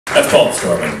That's called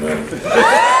storming the moon.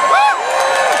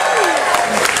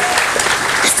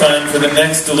 It's time for the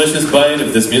next delicious bite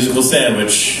of this musical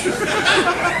sandwich.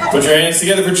 Put your hands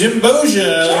together for Jim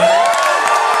Boggia.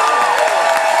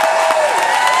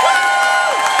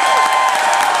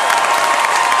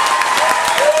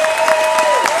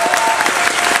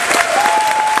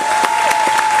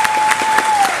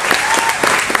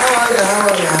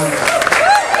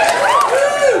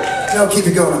 No, keep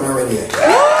it going, I'm not ready yet.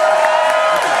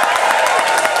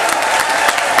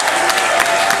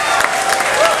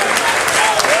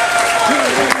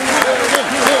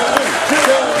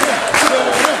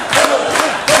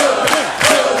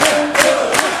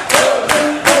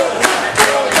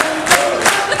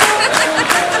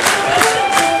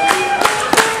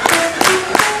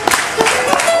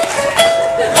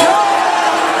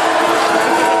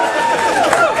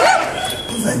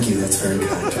 Thank you, that's very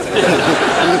kind.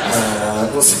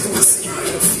 We'll see how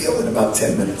you feel in about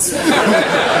 10 minutes.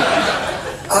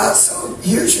 So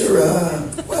here's your,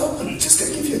 well, I'm just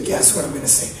going to give you a guess what I'm going to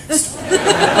say next.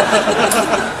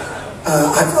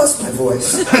 I've lost my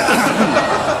voice.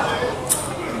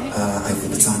 I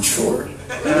think it's on shore.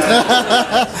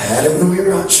 I had it when we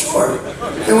were on shore.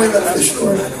 Then we left the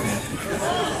shore and I don't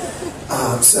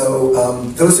have it. So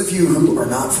those of you who are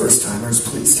not first-timers,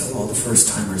 please tell all the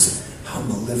first-timers how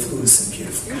mellifluous and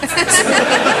beautiful.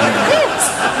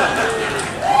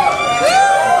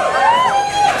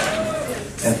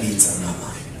 That means I'm not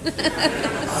lying.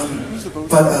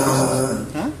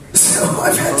 So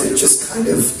I've had to just kind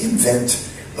of invent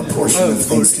a portion of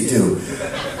things to do.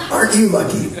 Aren't you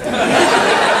lucky?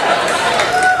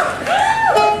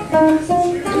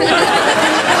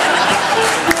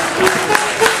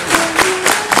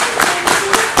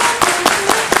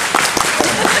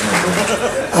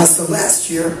 So last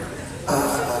year,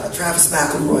 Travis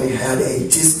McElroy had a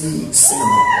Disney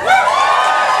sing-along.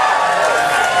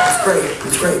 It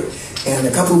was great. And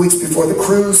a couple of weeks before the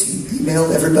cruise, he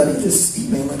emailed everybody, just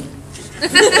emailing.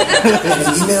 And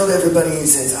he emailed everybody and he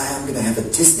says, I'm going to have a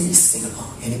Disney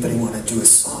sing-along. Anybody want to do a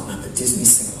song on the Disney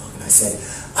sing-along? And I said,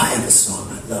 I have a song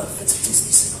I love. It's a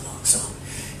Disney sing-along song.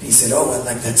 And he said, oh, I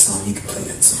like that song. You can play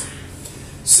that song.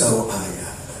 So I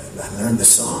learned the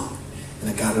song. And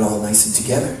I got it all nice and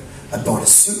together. I bought a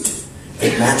suit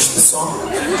that matched the song.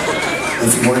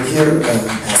 If you weren't here,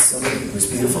 ask somebody. It was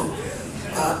beautiful.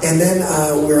 And then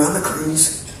we were on the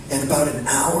cruise, and about an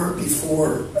hour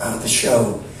before the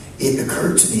show, it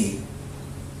occurred to me,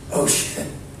 oh shit,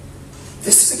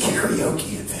 this is a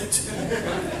karaoke event.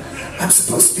 I'm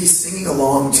supposed to be singing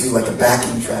along to like a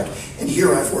backing track, and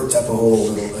here I've worked up a whole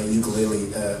little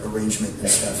ukulele arrangement and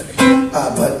stuff.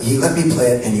 But he let me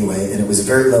play it anyway, and it was a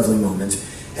very lovely moment.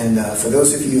 And for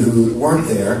those of you who weren't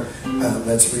there,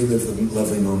 let's relive the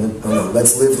lovely moment. Oh no,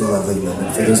 let's live the lovely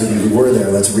moment. For those of you who were there,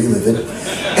 let's relive it.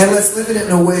 And let's live it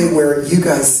in a way where you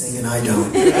guys sing and I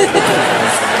don't.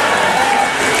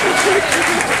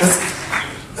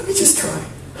 Let me just try.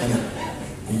 Hang on.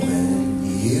 When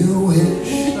you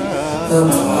wish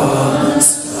upon a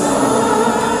star.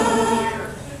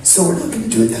 So we're not going to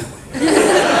do it that way.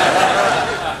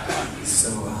 So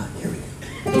here we go.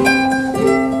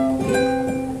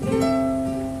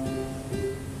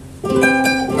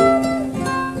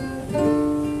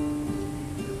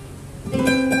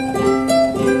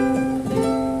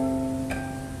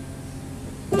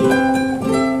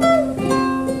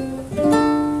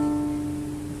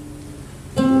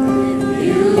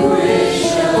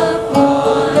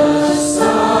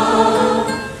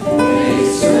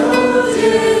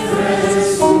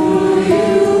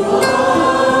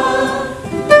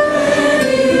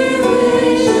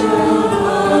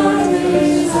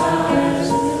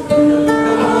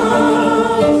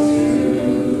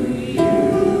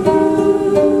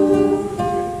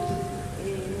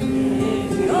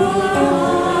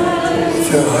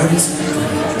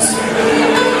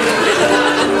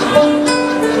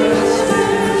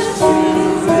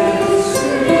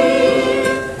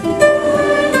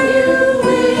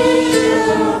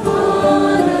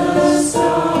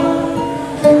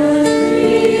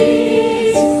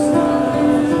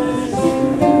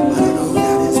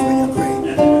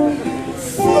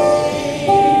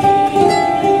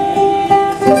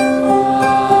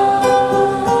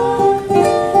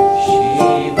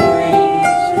 She brings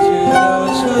to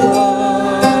those who love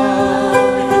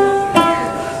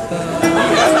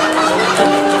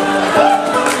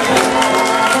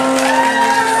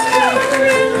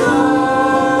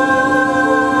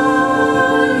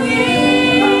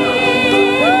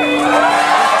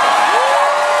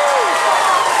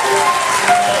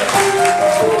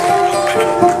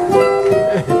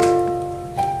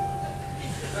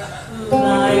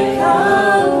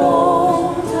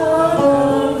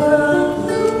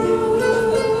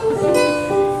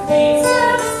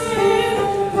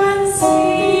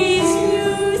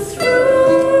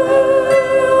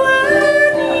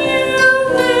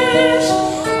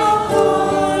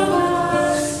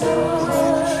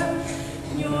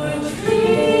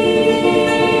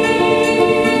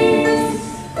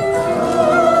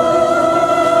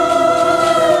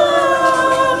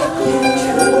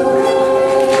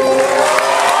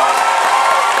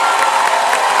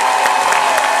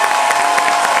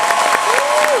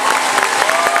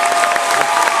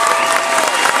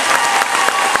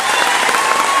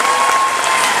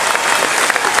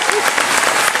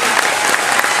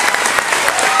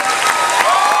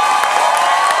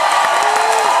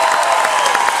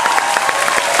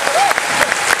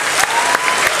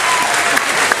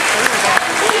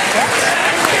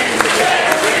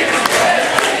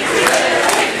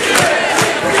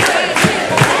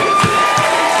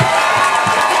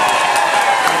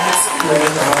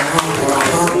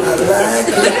like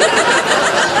it.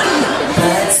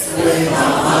 That's the way I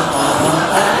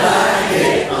like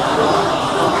it.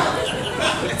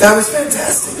 That was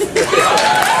fantastic.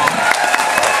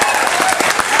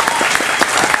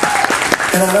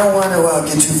 And I don't want to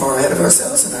get too far ahead of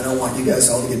ourselves, and I don't want you guys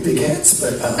all to get big heads,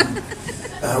 but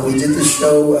we did the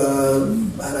show, I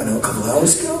don't know, a couple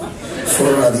hours ago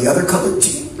for the other colored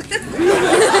team.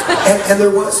 And there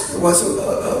was a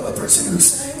person who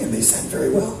sang, and they sang very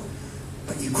well,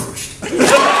 but you crushed.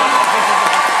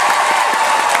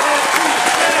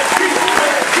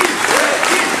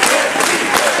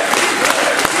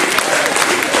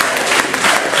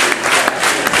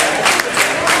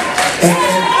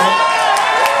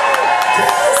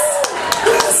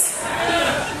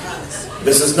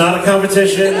 This is not a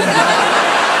competition. And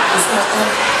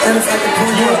if I can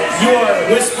point out, You are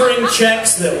whispering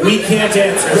checks that we can't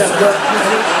answer.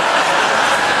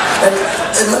 and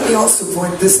let me also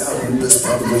point this out, and this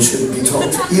probably shouldn't be told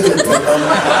either, but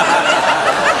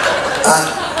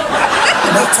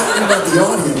I'm not talking about the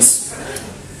audience,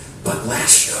 but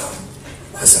last show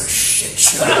was a shit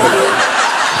show. We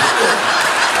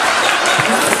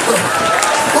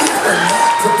were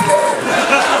not prepared.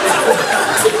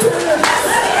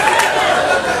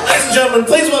 Ladies and gentlemen,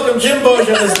 please welcome Jim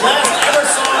Boggia on his last